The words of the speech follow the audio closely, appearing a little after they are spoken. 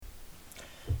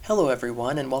Hello,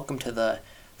 everyone, and welcome to the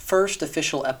first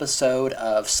official episode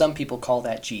of Some People Call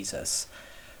That Jesus.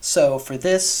 So, for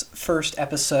this first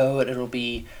episode, it'll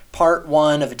be part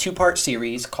one of a two-part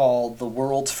series called The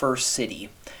World's First City.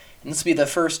 And this will be the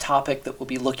first topic that we'll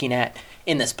be looking at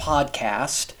in this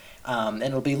podcast. And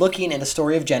it'll be looking at a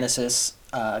story of Genesis,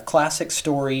 a classic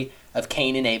story of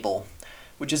Cain and Abel,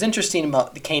 which is interesting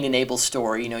about the Cain and Abel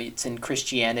story. You know, it's in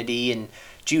Christianity and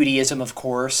Judaism, of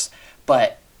course,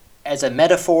 but as a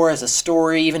metaphor, as a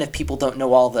story, even if people don't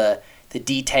know all the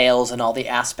details and all the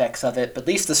aspects of it, but at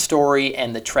least the story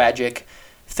and the tragic,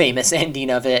 famous ending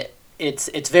of it,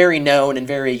 it's very known and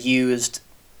very used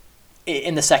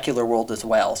in the secular world as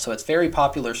well. So it's a very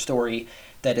popular story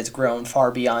that has grown far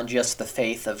beyond just the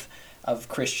faith of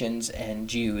Christians and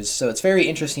Jews. So it's very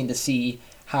interesting to see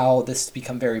how this has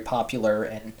become very popular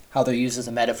and how they're used as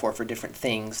a metaphor for different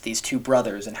things, these two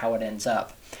brothers, and how it ends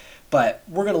up. But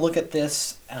we're going to look at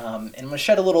this, and I'm going to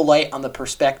shed a little light on the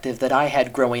perspective that I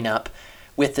had growing up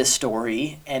with this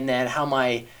story, and then how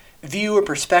my view or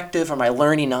perspective or my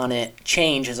learning on it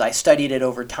changed as I studied it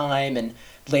over time and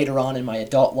later on in my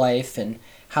adult life, and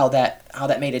how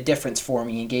that made a difference for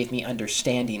me and gave me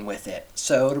understanding with it.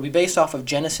 So it'll be based off of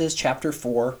Genesis chapter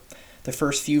 4, the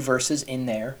first few verses in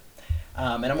there.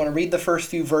 And I'm going to read the first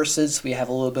few verses. We have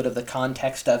a little bit of the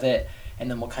context of it, and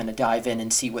then we'll kind of dive in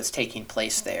and see what's taking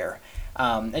place there.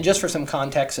 And just for some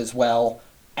context as well,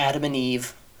 Adam and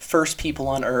Eve, first people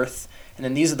on earth, and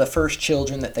then these are the first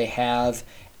children that they have,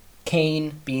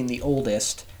 Cain being the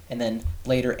oldest, and then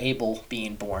later Abel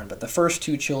being born, but the first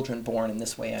two children born in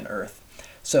this way on earth.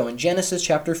 So in Genesis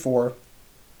chapter 4,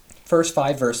 first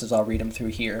 5 verses, I'll read them through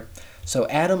here. So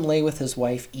Adam lay with his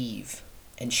wife Eve,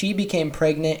 and she became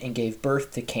pregnant and gave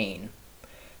birth to Cain.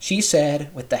 She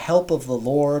said, "With the help of the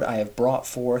Lord I have brought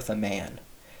forth a man."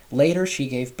 Later she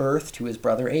gave birth to his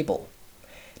brother Abel.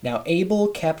 Now Abel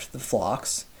kept the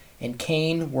flocks, and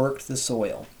Cain worked the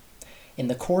soil. In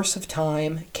the course of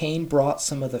time, Cain brought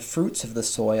some of the fruits of the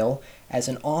soil as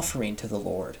an offering to the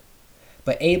Lord.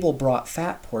 But Abel brought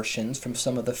fat portions from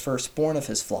some of the firstborn of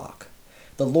his flock.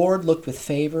 The Lord looked with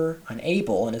favor on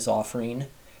Abel and his offering,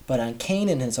 but on Cain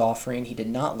and his offering he did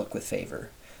not look with favor.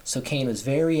 So Cain was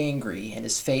very angry, and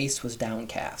his face was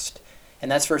downcast. And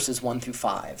that's verses 1 through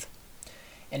 5.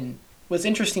 And what's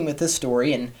interesting with this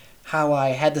story and how I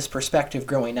had this perspective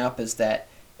growing up is that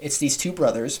it's these two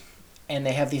brothers, and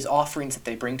they have these offerings that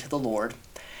they bring to the Lord.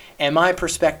 And my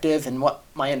perspective and what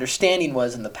my understanding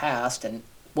was in the past, and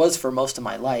was for most of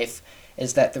my life,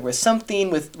 is that there was something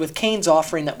with Cain's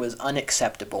offering that was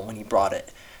unacceptable when he brought it.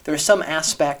 There was some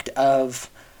aspect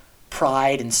of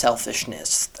pride and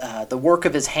selfishness, the work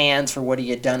of his hands for what he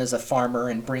had done as a farmer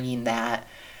and bringing that,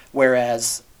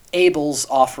 whereas Abel's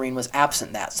offering was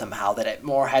absent that somehow, that it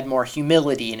had more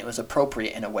humility and it was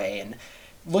appropriate in a way. And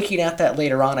looking at that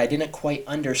later on, I didn't quite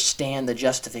understand the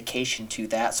justification to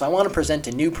that, so I want to present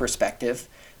a new perspective,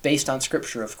 based on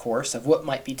Scripture, of course, of what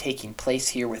might be taking place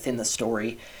here within the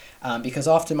story, because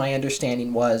often my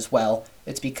understanding was, well,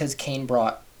 it's because Cain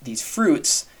brought these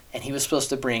fruits, and he was supposed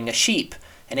to bring a sheep,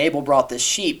 and Abel brought this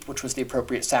sheep, which was the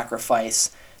appropriate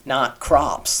sacrifice, not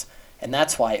crops. And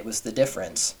that's why it was the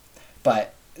difference.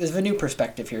 But there's a new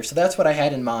perspective here. So that's what I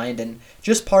had in mind. And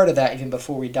just part of that, even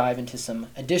before we dive into some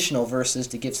additional verses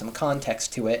to give some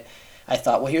context to it, I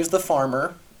thought, well, here's the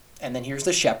farmer, and then here's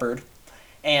the shepherd.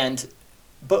 And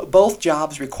both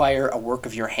jobs require a work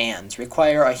of your hands,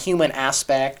 require a human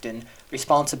aspect and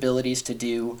responsibilities to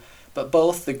do. But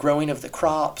both the growing of the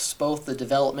crops, both the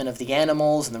development of the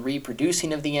animals and the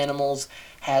reproducing of the animals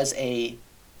has a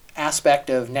aspect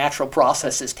of natural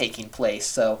processes taking place.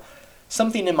 So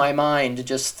something in my mind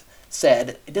just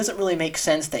said, it doesn't really make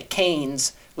sense that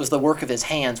Cain's was the work of his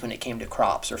hands when it came to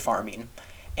crops or farming,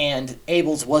 and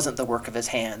Abel's wasn't the work of his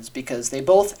hands, because they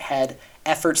both had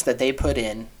efforts that they put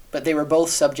in, but they were both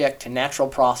subject to natural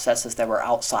processes that were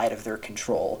outside of their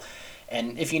control.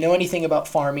 And if you know anything about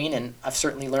farming, and I've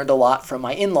certainly learned a lot from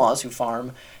my in-laws who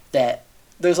farm, that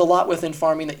there's a lot within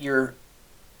farming that you're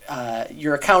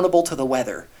accountable to the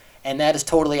weather, and that is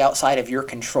totally outside of your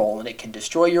control, and it can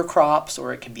destroy your crops,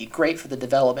 or it can be great for the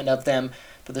development of them,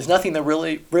 but there's nothing that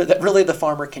really the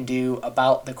farmer can do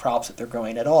about the crops that they're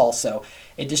growing at all. So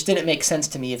it just didn't make sense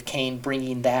to me of Cain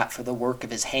bringing that for the work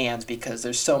of his hands, because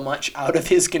there's so much out of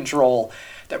his control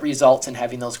that results in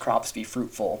having those crops be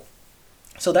fruitful.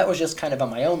 So that was just kind of on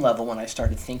my own level when I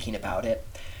started thinking about it.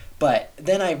 But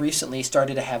then I recently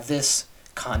started to have this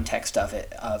context of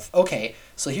it, of, okay,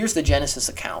 so here's the Genesis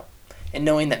account. And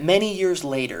knowing that many years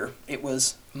later, it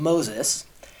was Moses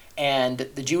and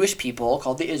the Jewish people,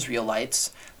 called the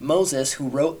Israelites, Moses, who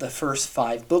wrote the first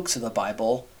 5 books of the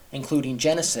Bible, including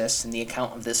Genesis and the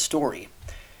account of this story.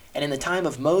 And in the time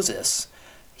of Moses,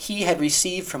 he had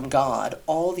received from God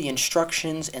all the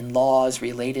instructions and laws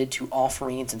related to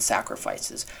offerings and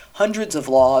sacrifices, hundreds of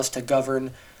laws to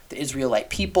govern the Israelite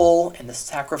people and the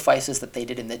sacrifices that they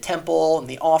did in the temple and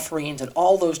the offerings and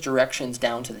all those directions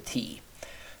down to the T.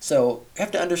 So you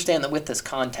have to understand that with this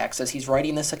context, as he's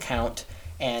writing this account,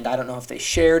 and I don't know if they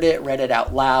shared it, read it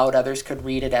out loud, others could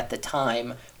read it at the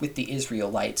time with the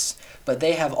Israelites, but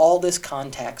they have all this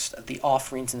context of the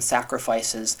offerings and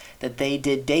sacrifices that they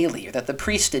did daily, or that the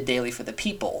priests did daily for the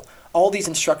people, all these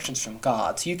instructions from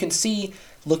God. So you can see,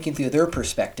 looking through their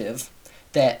perspective,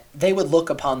 that they would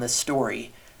look upon this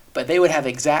story, but they would have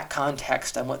exact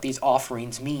context on what these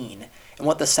offerings mean, and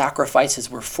what the sacrifices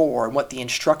were for, and what the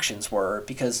instructions were,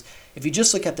 because if you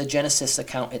just look at the Genesis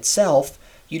account itself,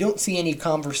 you don't see any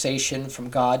conversation from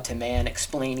God to man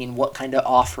explaining what kind of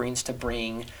offerings to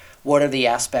bring, what are the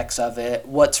aspects of it,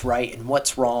 what's right and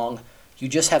what's wrong. You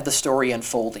just have the story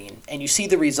unfolding, and you see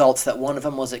the results that one of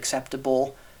them was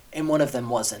acceptable and one of them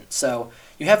wasn't. So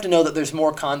you have to know that there's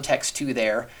more context to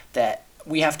there that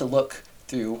we have to look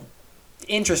through.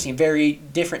 Interesting, very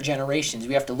different generations.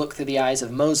 We have to look through the eyes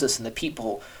of Moses and the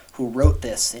people who wrote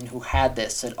this and who had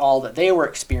this and all that they were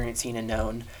experiencing and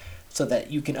known, so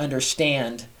that you can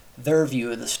understand their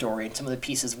view of the story and some of the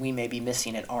pieces we may be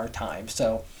missing in our time.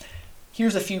 So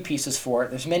here's a few pieces for it.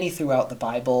 There's many throughout the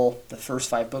Bible, the first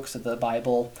 5 books of the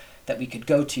Bible that we could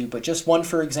go to, but just one,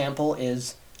 for example,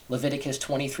 is Leviticus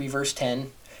 23, verse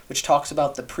 10, which talks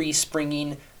about the priests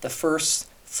bringing the first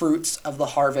fruits of the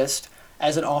harvest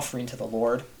as an offering to the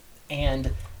Lord.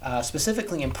 And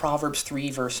specifically in Proverbs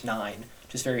 3, verse 9,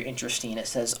 which is very interesting, it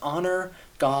says, "Honor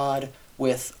God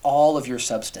with all of your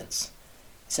substance."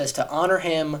 It says to honor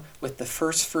him with the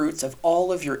first fruits of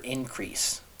all of your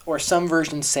increase. Or some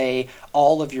versions say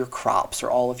all of your crops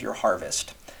or all of your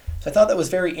harvest. So I thought that was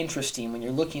very interesting when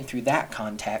you're looking through that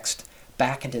context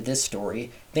back into this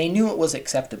story. They knew it was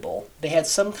acceptable. They had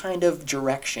some kind of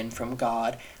direction from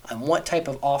God on what type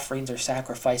of offerings or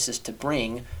sacrifices to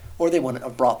bring, or they wouldn't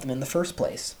have brought them in the first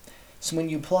place. So when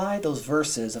you apply those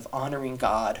verses of honoring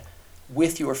God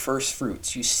with your first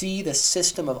fruits, you see the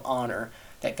system of honor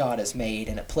that God has made,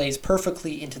 and it plays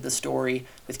perfectly into the story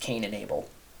with Cain and Abel.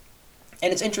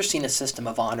 And it's interesting, a system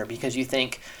of honor, because you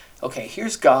think, okay,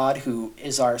 here's God who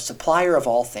is our supplier of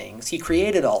all things. He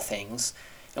created all things,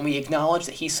 and we acknowledge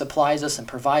that he supplies us and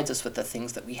provides us with the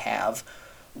things that we have.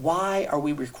 Why are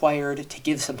we required to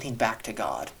give something back to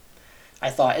God? I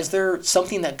thought, is there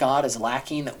something that God is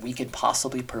lacking that we could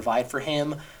possibly provide for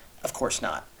him? Of course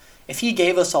not. If he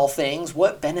gave us all things,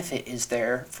 what benefit is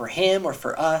there for him or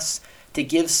for us to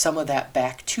give some of that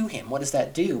back to him? What does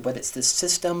that do? But it's this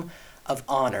system of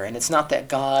honor. And it's not that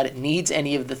God needs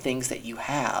any of the things that you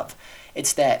have.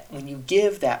 It's that when you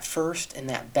give that first and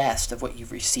that best of what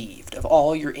you've received, of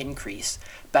all your increase,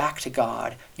 back to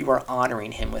God, you are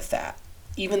honoring him with that.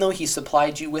 Even though he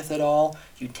supplied you with it all,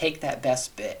 you take that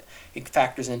best bit. It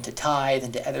factors into tithe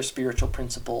and to other spiritual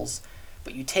principles.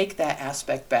 But you take that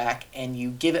aspect back and you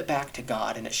give it back to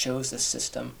God, and it shows this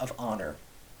system of honor.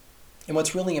 And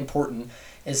what's really important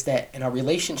is that in our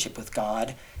relationship with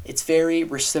God, it's very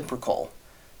reciprocal.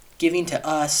 Giving to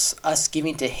us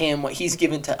giving to him what he's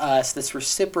given to us, this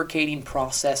reciprocating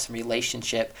process and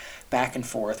relationship back and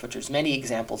forth, which there's many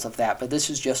examples of that, but this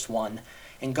is just one.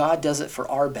 And God does it for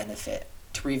our benefit,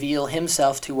 to reveal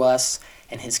himself to us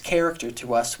and his character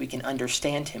to us so we can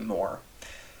understand him more.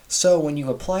 So when you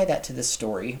apply that to this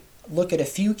story, look at a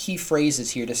few key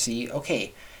phrases here to see,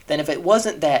 okay, then if it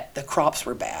wasn't that the crops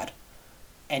were bad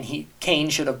and Cain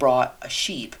should have brought a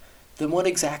sheep, then what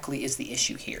exactly is the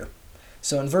issue here?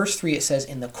 So in verse 3 it says,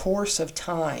 "In the course of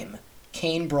time,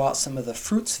 Cain brought some of the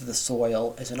fruits of the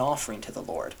soil as an offering to the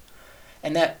Lord."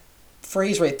 And that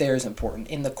phrase right there is important,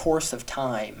 in the course of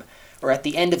time, or at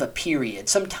the end of a period.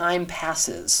 Some time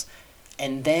passes,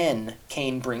 and then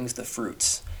Cain brings the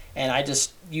fruits. And I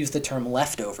just use the term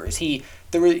leftovers. He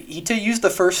used the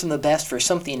first and the best for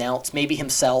something else, maybe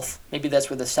himself. Maybe that's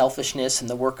where the selfishness and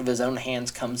the work of his own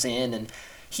hands comes in, and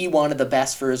he wanted the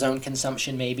best for his own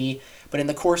consumption maybe. But in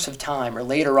the course of time, or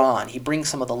later on, he brings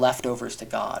some of the leftovers to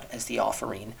God as the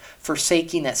offering,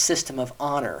 forsaking that system of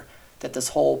honor that this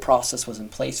whole process was in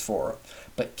place for.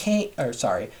 But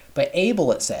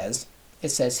Abel, it says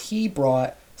he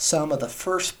brought some of the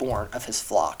firstborn of his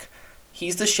flock.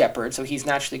 He's the shepherd, so he's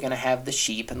naturally going to have the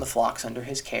sheep and the flocks under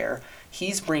his care.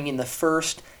 He's bringing the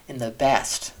first and the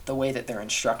best, the way that they're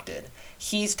instructed.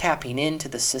 He's tapping into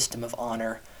the system of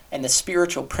honor and the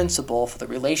spiritual principle for the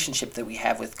relationship that we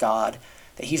have with God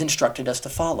that he's instructed us to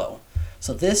follow.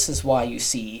 So this is why you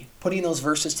see, putting those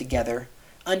verses together,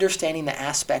 understanding the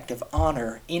aspect of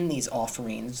honor in these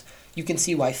offerings, you can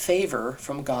see why favor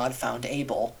from God found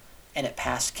Abel and it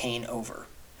passed Cain over.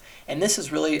 And this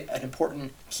is really an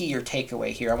important key or takeaway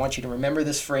here. I want you to remember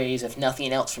this phrase, if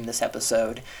nothing else from this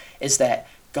episode, is that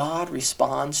God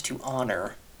responds to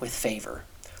honor with favor,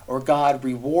 or God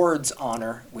rewards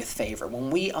honor with favor. When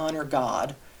we honor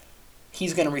God,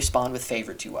 he's going to respond with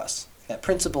favor to us. That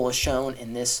principle is shown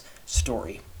in this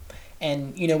story.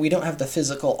 And, we don't have the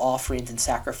physical offerings and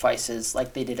sacrifices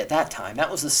like they did at that time.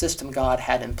 That was the system God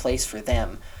had in place for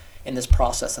them in this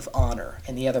process of honor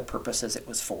and the other purposes it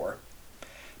was for.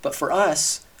 But for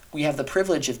us, we have the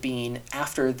privilege of being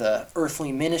after the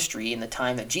earthly ministry in the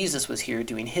time that Jesus was here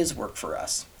doing his work for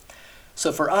us.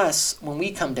 So for us, when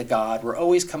we come to God, we're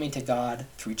always coming to God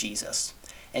through Jesus.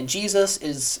 And Jesus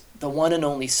is the one and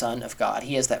only Son of God.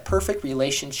 He has that perfect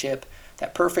relationship,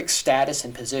 that perfect status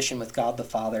and position with God the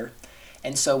Father.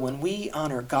 And so when we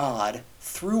honor God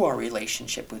through our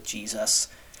relationship with Jesus,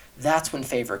 that's when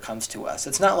favor comes to us.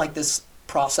 It's not like this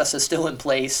process is still in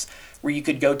place where you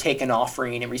could go take an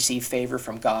offering and receive favor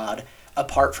from God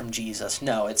apart from Jesus.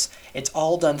 No, it's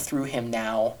all done through him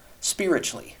now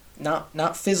spiritually.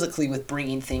 Not physically with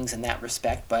bringing things in that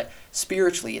respect, but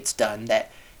spiritually it's done.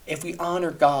 That if we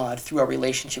honor God through our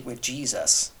relationship with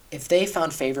Jesus, if they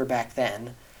found favor back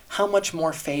then, how much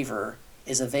more favor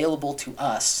is available to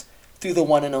us through the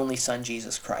one and only Son,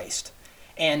 Jesus Christ?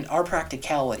 And our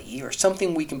practicality, or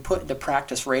something we can put into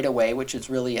practice right away, which is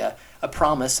really a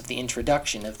promise of the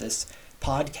introduction of this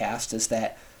podcast, is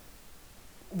that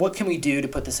what can we do to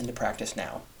put this into practice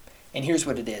now? And here's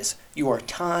what it is. Your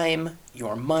time,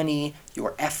 your money,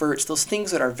 your efforts, those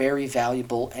things that are very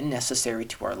valuable and necessary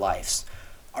to our lives.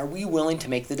 Are we willing to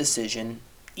make the decision,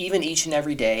 even each and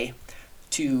every day,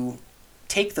 to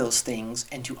take those things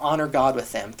and to honor God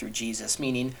with them through Jesus?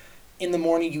 Meaning, in the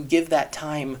morning you give that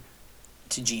time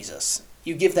to Jesus.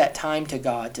 You give that time to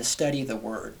God to study the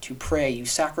Word, to pray. You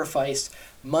sacrifice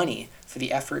money for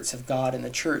the efforts of God and the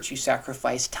church. You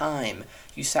sacrifice time.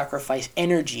 You sacrifice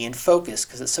energy and focus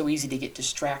because it's so easy to get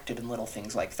distracted in little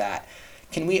things like that.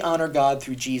 Can we honor God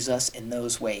through Jesus in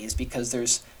those ways? Because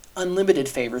there's unlimited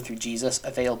favor through Jesus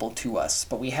available to us.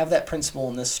 But we have that principle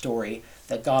in this story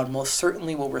that God most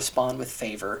certainly will respond with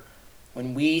favor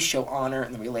when we show honor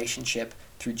in the relationship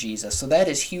through Jesus. So that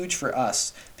is huge for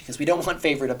us because we don't want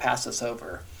favor to pass us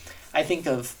over. I think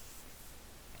of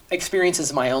experiences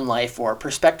in my own life or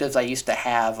perspectives I used to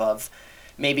have of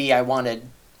maybe I wanted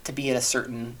to be at a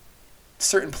certain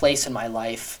place in my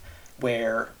life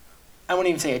where I won't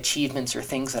even say achievements or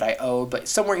things that I owe, but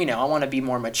somewhere, I want to be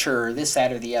more mature, this,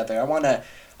 that, or the other. I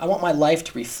want my life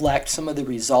to reflect some of the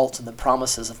results and the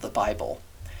promises of the Bible.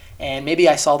 And maybe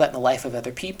I saw that in the life of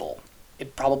other people.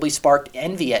 It probably sparked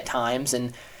envy at times,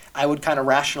 and I would kind of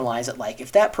rationalize it like,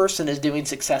 if that person is doing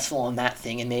successful on that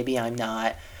thing and maybe I'm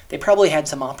not, they probably had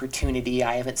some opportunity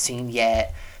I haven't seen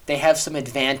yet. They have some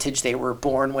advantage they were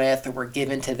born with or were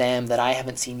given to them that I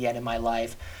haven't seen yet in my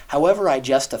life. However I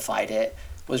justified it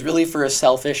was really for a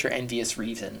selfish or envious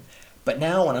reason. But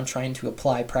now when I'm trying to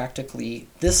apply practically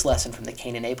this lesson from the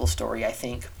Cain and Abel story, I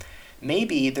think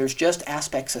maybe there's just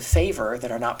aspects of favor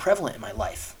that are not prevalent in my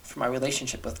life for my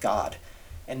relationship with God.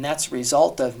 And that's a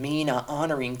result of me not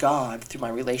honoring God through my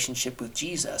relationship with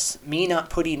Jesus, me not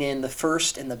putting in the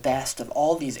first and the best of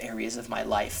all these areas of my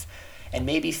life. And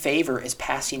maybe favor is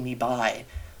passing me by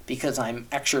because I'm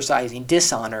exercising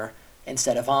dishonor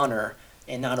instead of honor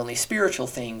in not only spiritual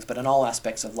things, but in all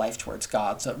aspects of life towards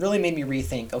God. So it really made me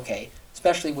rethink, okay,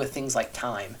 especially with things like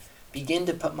time, begin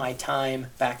to put my time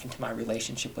back into my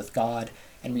relationship with God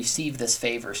and receive this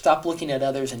favor. Stop looking at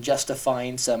others and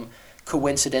justifying some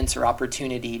coincidence or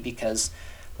opportunity because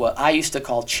what I used to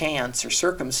call chance or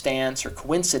circumstance or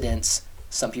coincidence,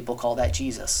 some people call that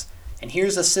Jesus. And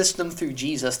here's a system through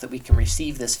Jesus that we can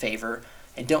receive this favor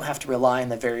and don't have to rely on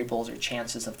the variables or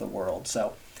chances of the world.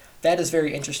 So that is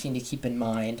very interesting to keep in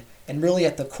mind. And really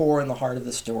at the core and the heart of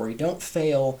the story, don't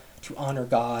fail to honor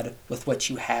God with what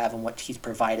you have and what he's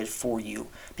provided for you,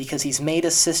 because he's made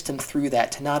a system through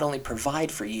that to not only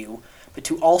provide for you, but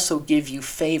to also give you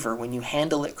favor when you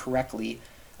handle it correctly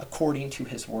according to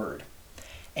his word.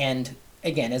 And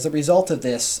again, as a result of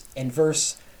this, in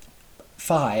verse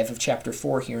 5 of chapter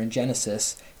 4 here in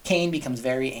Genesis, Cain becomes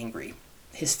very angry.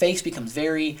 His face becomes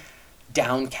very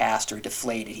downcast or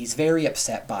deflated. He's very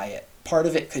upset by it. Part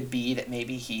of it could be that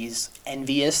maybe he's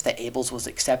envious that Abel's was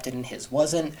accepted and his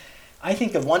wasn't. I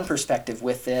think of one perspective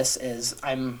with this is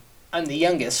I'm the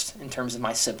youngest in terms of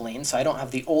my siblings, so I don't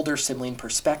have the older sibling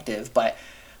perspective, but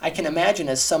I can imagine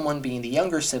as someone being the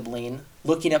younger sibling,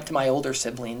 looking up to my older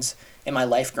siblings in my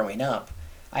life growing up,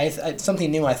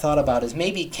 Something new I thought about is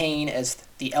maybe Cain as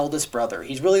the eldest brother.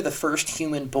 He's really the first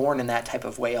human born in that type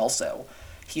of way also.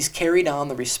 He's carried on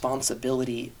the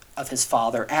responsibility of his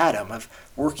father Adam, of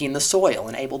working the soil,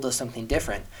 and Abel does something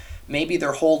different. Maybe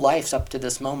their whole lives up to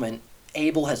this moment,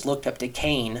 Abel has looked up to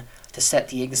Cain to set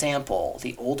the example,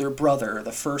 the older brother,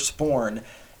 the firstborn,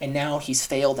 and now he's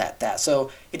failed at that.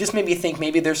 So it just made me think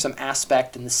maybe there's some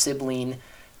aspect in the sibling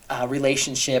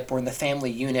relationship or in the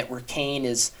family unit where Cain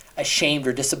is ashamed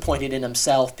or disappointed in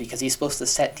himself because he's supposed to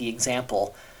set the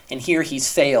example, and here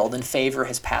he's failed and favor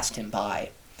has passed him by.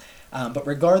 But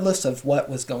regardless of what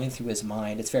was going through his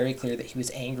mind, it's very clear that he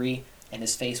was angry and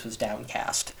his face was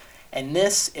downcast. And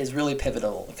this is really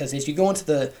pivotal because as you go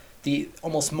into the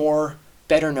almost more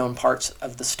better known parts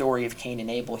of the story of Cain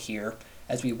and Abel here,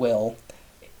 as we will,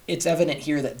 it's evident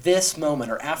here that this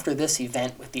moment, or after this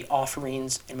event with the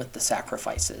offerings and with the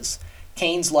sacrifices,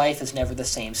 Cain's life is never the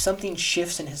same. Something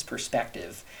shifts in his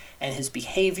perspective, and his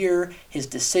behavior, his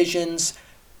decisions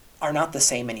are not the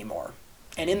same anymore.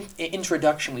 And in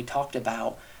introduction, we talked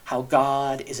about how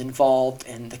God is involved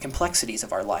in the complexities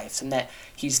of our lives, and that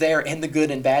he's there in the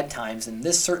good and bad times, and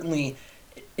this certainly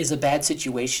is a bad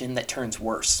situation that turns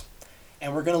worse.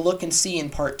 And we're going to look and see in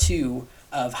part 2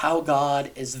 of how God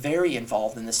is very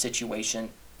involved in this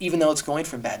situation, even though it's going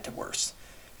from bad to worse,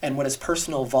 and what his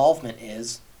personal involvement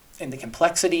is in the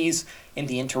complexities, in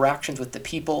the interactions with the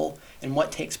people, and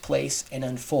what takes place and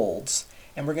unfolds.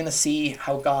 And we're going to see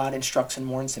how God instructs and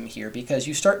warns him here, because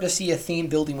you start to see a theme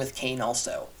building with Cain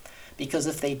also. Because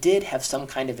if they did have some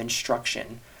kind of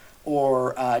instruction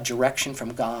or direction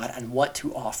from God on what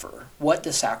to offer, what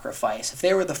to sacrifice, if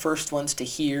they were the first ones to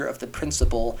hear of the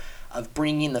principle of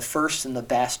bringing the first and the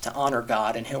best to honor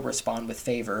God and he'll respond with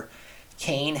favor,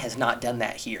 Cain has not done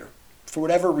that here. For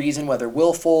whatever reason, whether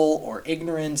willful or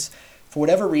ignorance, for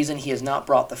whatever reason, he has not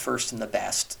brought the first and the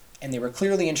best. And they were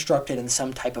clearly instructed in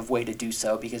some type of way to do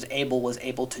so because Abel was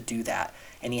able to do that,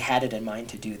 and he had it in mind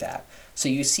to do that. So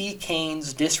you see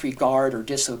Cain's disregard or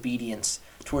disobedience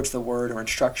towards the word or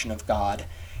instruction of God,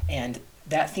 and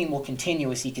that theme will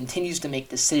continue as he continues to make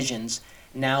decisions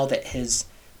now that his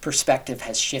perspective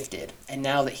has shifted, and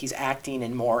now that he's acting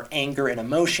in more anger and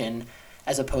emotion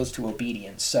as opposed to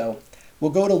obedience. So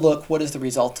we'll go to look what is the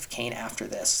result of Cain after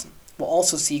this. We'll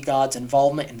also see God's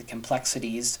involvement in the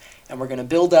complexities, and we're going to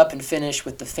build up and finish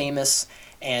with the famous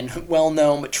and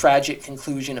well-known but tragic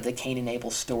conclusion of the Cain and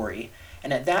Abel story.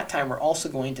 And at that time, we're also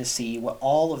going to see what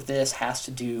all of this has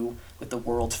to do with the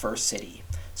world's first city.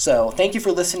 So thank you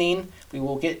for listening. We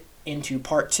will get into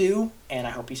part 2, and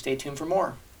I hope you stay tuned for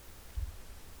more.